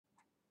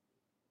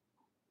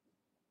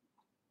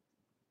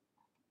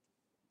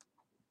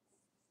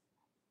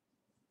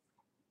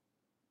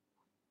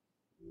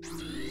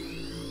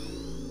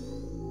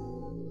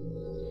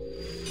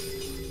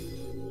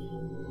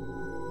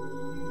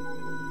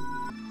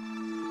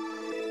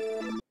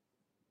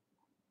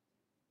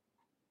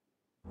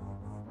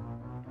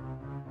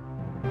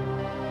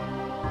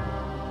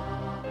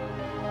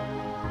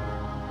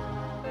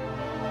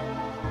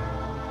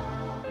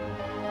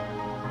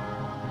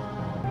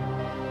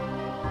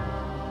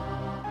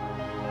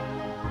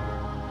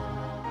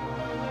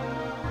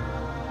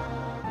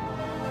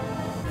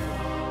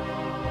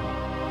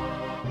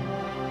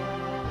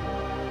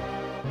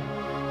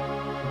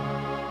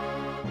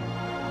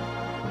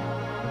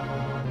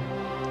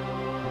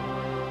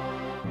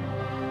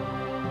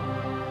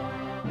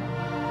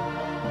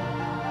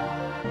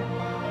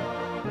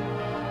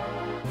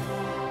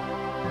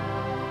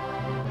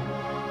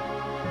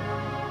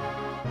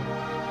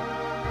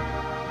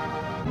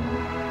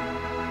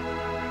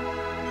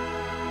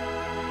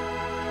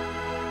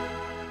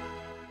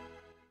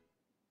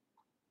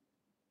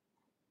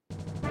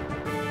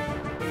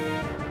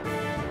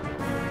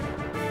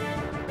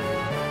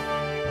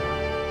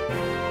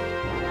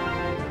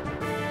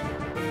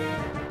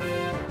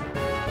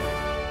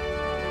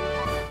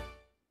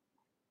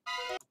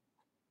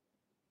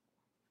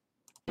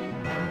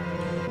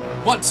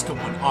What's going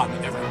on,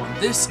 everyone?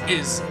 This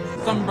is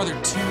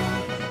Tumblr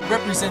 2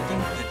 representing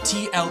the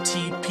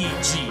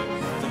Tltpg,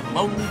 the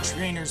Lonely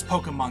Trainers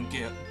Pokemon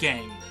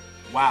gang.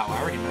 Wow,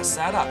 I already messed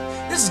that up.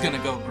 This is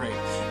gonna go great.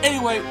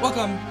 Anyway,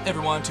 welcome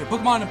everyone to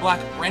Pokemon in Black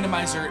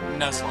Randomizer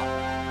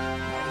Nuzlocke.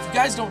 If you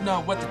guys don't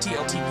know what the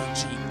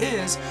Tltpg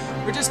is,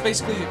 we're just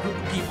basically a group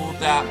of people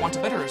that want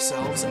to better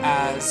ourselves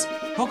as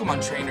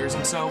Pokemon trainers,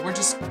 and so we're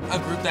just a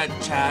group that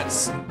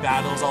chats and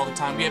battles all the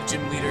time. We have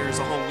gym leaders,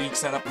 a whole league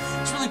set up.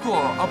 It's really cool.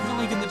 I'll put a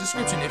link in the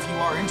description if you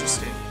are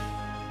interested.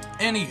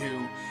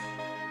 Anywho,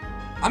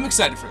 I'm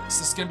excited for this.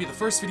 This is going to be the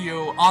first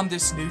video on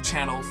this new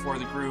channel for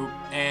the group,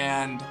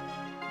 and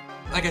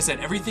like I said,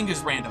 everything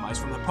is randomized,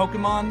 from the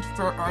Pokemon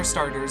for our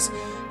starters,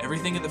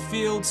 everything in the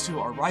fields to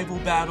our rival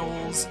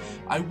battles.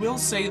 I will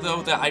say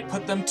though that I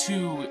put them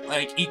to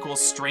like equal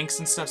strengths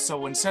and stuff,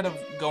 so instead of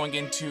going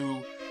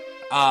into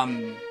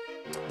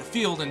the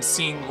field and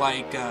seeing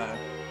like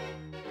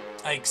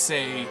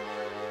say,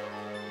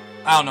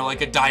 I don't know, like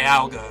a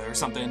Dialga or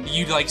something,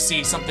 you'd like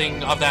see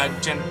something of that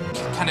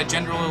kind of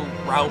general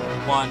Route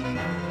 1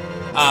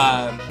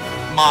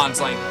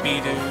 mons like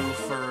Bidoof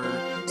for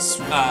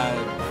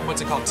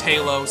what's it called,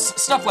 Talos,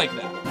 stuff like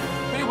that.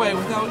 But anyway,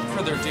 without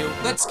further ado,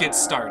 let's get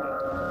started.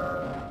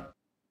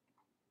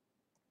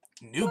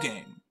 New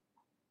game.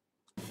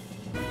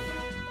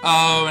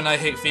 Oh, and I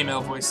hate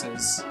female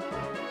voices.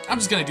 I'm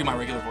just gonna do my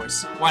regular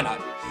voice. Why not?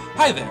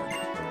 Hi there.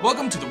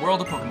 Welcome to the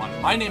world of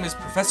Pokemon. My name is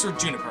Professor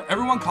Juniper.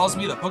 Everyone calls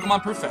me the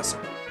Pokemon Professor.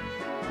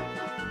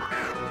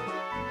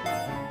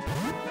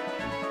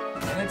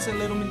 And it's a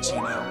little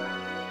Minchino.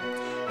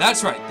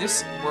 That's right,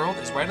 this world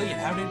is widely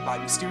inhabited by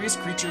mysterious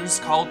creatures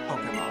called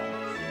Pokemon.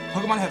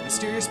 Pokemon have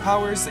mysterious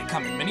powers, they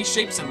come in many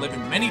shapes and live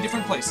in many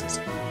different places.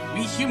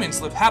 We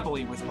humans live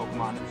happily with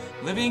Pokemon,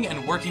 living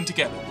and working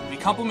together. We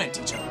complement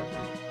each other.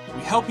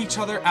 We help each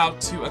other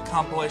out to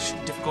accomplish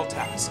difficult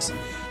tasks.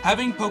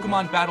 Having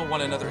Pokemon battle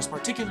one another is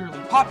particularly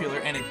popular,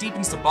 and it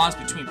deepens the bonds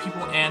between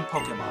people and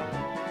Pokemon.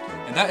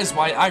 And that is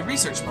why I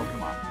research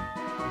Pokemon.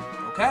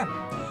 Okay,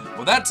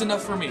 well that's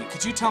enough for me.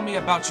 Could you tell me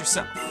about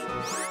yourself?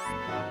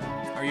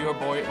 Are you a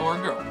boy or a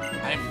girl?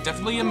 I am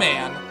definitely a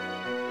man.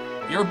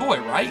 You're a boy,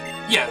 right?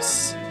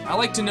 Yes. I'd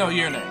like to know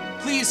your name.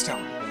 Please tell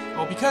me.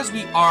 Well, because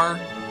we are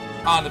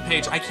on the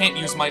page, I can't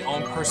use my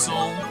own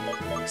personal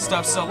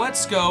stuff, so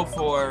let's go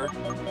for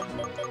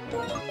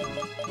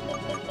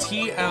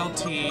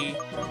Tltpg.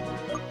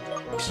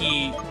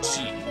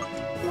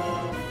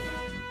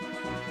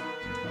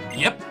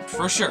 Yep,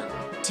 for sure.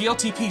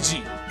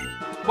 Tltpg.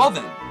 Well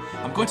then,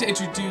 I'm going to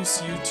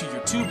introduce you to your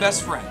two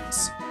best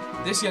friends.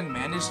 This young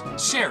man is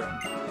Sharon.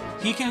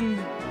 He can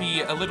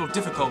be a little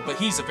difficult, but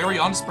he's a very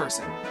honest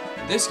person.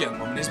 This young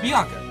woman is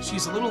Bianca.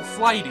 She's a little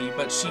flighty,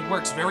 but she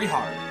works very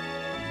hard.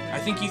 I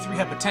think you three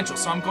have potential,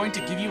 so I'm going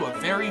to give you a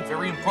very,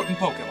 very important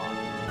Pokemon.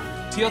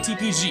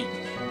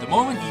 Tltpg. The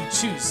moment you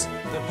choose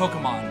the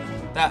Pokemon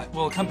that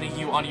will accompany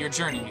you on your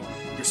journey,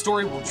 your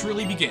story will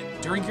truly begin.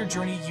 During your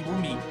journey, you will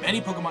meet many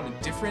Pokemon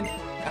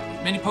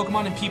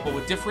and people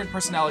with different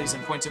personalities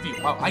and points of view.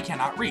 Wow, I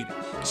cannot read.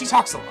 She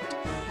talks a lot.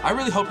 I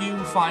really hope you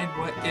find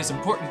what is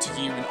important to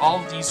you in all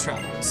of these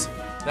travels.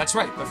 That's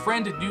right,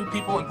 befriend new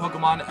people and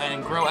Pokemon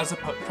and grow as a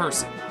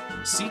person.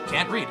 See,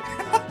 can't read.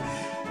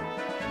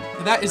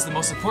 That is the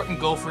most important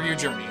goal for your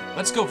journey.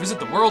 Let's go visit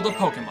the world of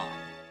Pokemon.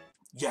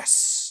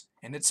 Yes,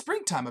 and it's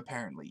springtime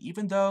apparently,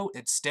 even though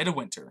it's dead of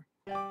winter.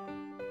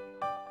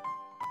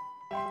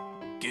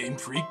 Game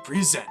Freak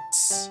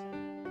presents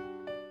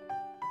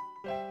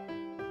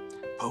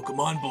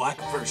Pokemon Black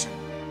version.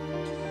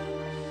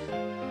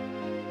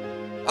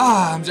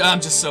 I'm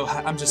just so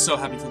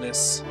happy for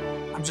this.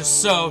 I'm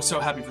just so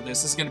happy for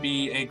this. This is gonna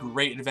be a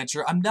great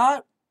adventure. I'm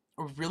not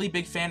a really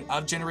big fan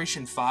of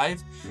Generation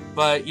 5,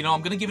 but you know,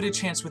 I'm gonna give it a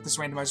chance with this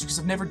randomizer because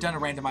I've never done a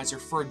randomizer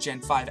for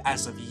Gen 5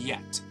 as of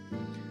yet.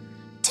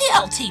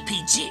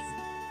 Tltpg.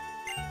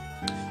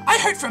 I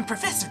heard from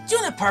Professor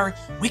Juniper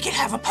we could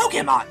have a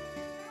Pokemon.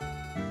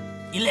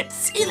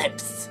 Ellipse.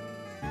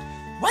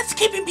 What's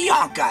keeping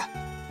Bianca?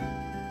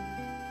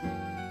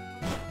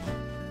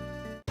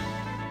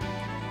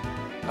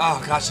 Oh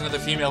gosh, another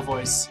female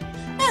voice.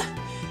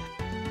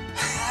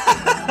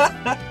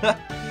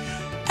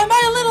 Am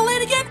I a little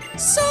late again?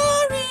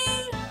 Sorry.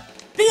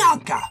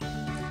 Bianca,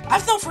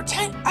 I've known for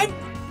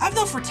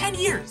 10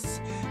 years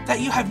that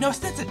you have no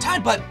sense of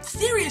time, but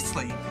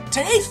seriously,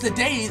 today's the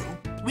day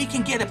we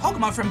can get a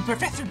Pokemon from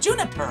Professor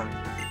Juniper.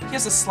 He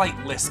has a slight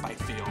lisp, I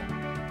feel.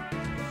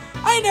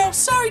 I know,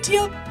 sorry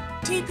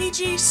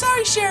Tltpg,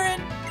 sorry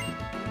Sharon.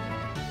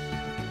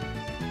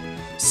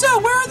 So,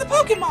 where are the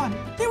Pokemon?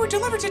 They were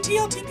delivered to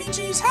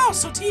Tltpg's house,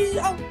 so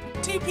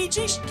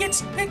Tltpg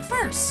gets picked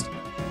first.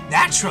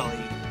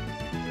 Naturally.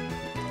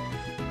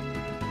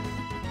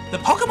 The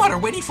Pokemon are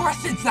waiting for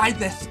us inside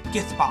this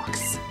gift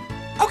box.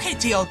 Okay,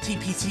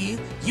 Tltpg,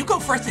 you go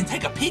first and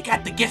take a peek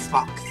at the gift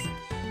box.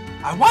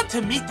 I want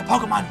to meet the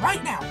Pokemon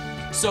right now.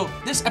 So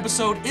this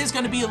episode is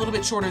going to be a little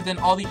bit shorter than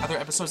all the other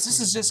episodes. This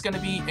is just going to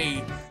be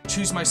a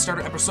Choose My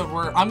Starter episode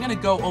where I'm going to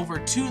go over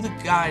to the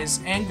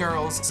guys and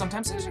girls,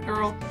 sometimes there's a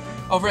girl,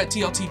 over at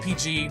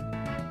Tltpg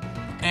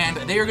and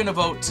they are going to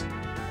vote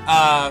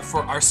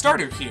for our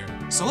starter here.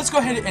 So let's go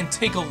ahead and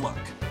take a look.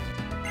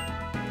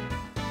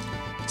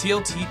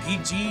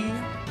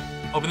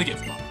 Tltpg, open the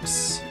gift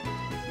box.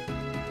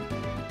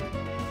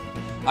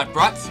 I've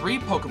brought 3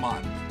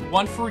 Pokemon,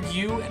 one for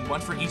you and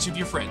one for each of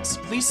your friends.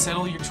 Please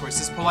settle your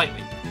choices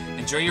politely.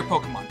 Enjoy your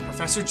Pokemon,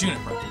 Professor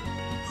Juniper.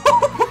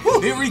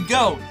 Here we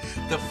go!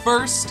 The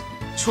first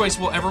choice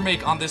we'll ever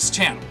make on this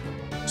channel.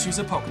 Choose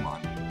a Pokemon.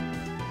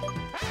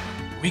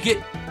 We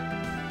get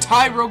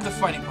Tyrogue, the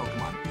fighting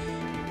Pokemon.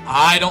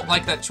 I don't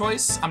like that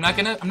choice. I'm not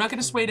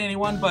gonna sway to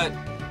anyone, but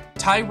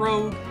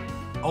Tyrogue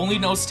only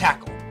knows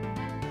Tackle.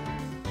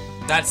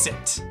 That's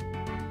it.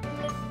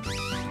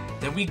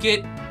 Then we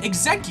get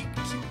Execute.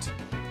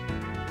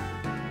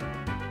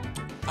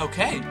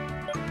 Okay.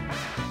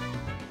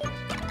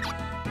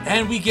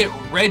 And we get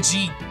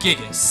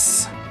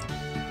Regigigas.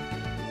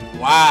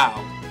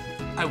 Wow.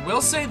 I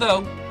will say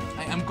though,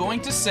 I am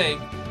going to say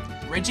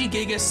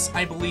Regigigas,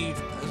 I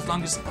believe,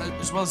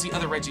 as well as the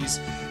other Regis,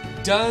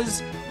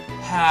 does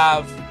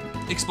have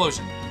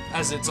Explosion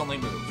as its only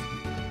move.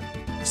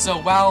 So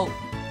while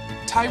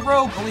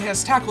Tyrogue only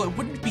has Tackle, it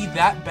wouldn't be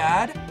that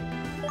bad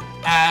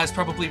as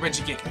probably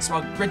Regigigas.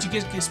 While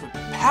Regigigas with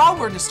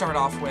Power to start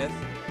off with,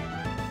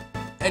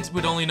 it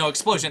would only know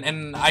Explosion,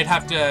 and I'd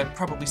have to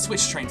probably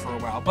switch train for a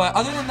while. But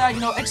other than that,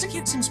 you know,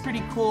 Execute seems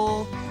pretty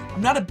cool.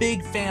 I'm not a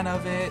big fan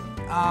of it.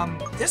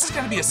 This is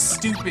gonna be a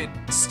stupid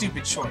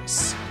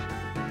choice.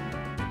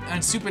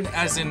 And stupid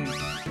as in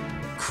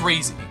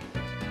crazy.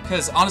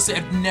 Because honestly,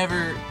 I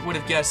never would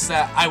have guessed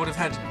that I would have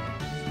had,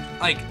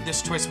 like,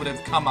 this choice would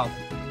have come up.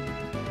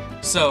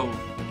 So,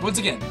 once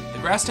again, the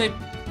Grass type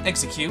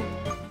Execute,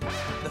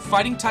 the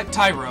Fighting type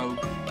Tyrogue,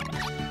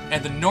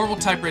 and the Normal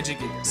type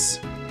Regigigas.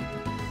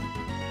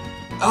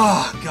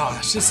 Oh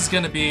gosh, this is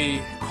gonna be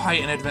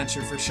quite an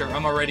adventure for sure.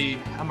 I'm already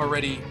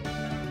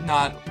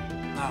not,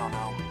 I don't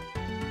know.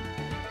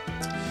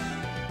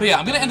 But yeah,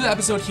 I'm gonna end the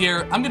episode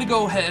here. I'm gonna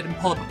go ahead and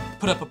put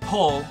up a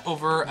poll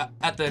over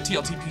at the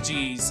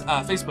Tltpg's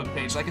Facebook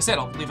page. Like I said,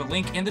 I'll leave a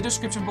link in the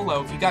description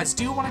below if you guys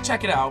do want to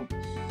check it out,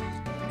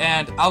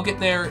 and I'll get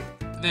their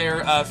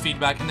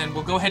feedback, and then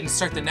we'll go ahead and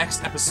start the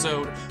next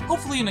episode,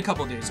 hopefully in a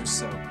couple days or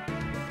so.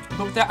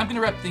 But with that, I'm going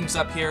to wrap things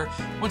up here.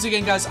 Once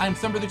again, guys, I'm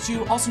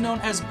Tltpg, also known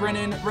as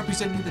Brennan,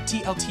 representing the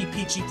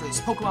Tltpg for this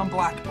Pokemon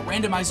Black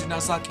Randomizer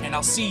Nuzlocke, and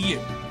I'll see you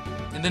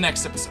in the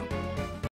next episode.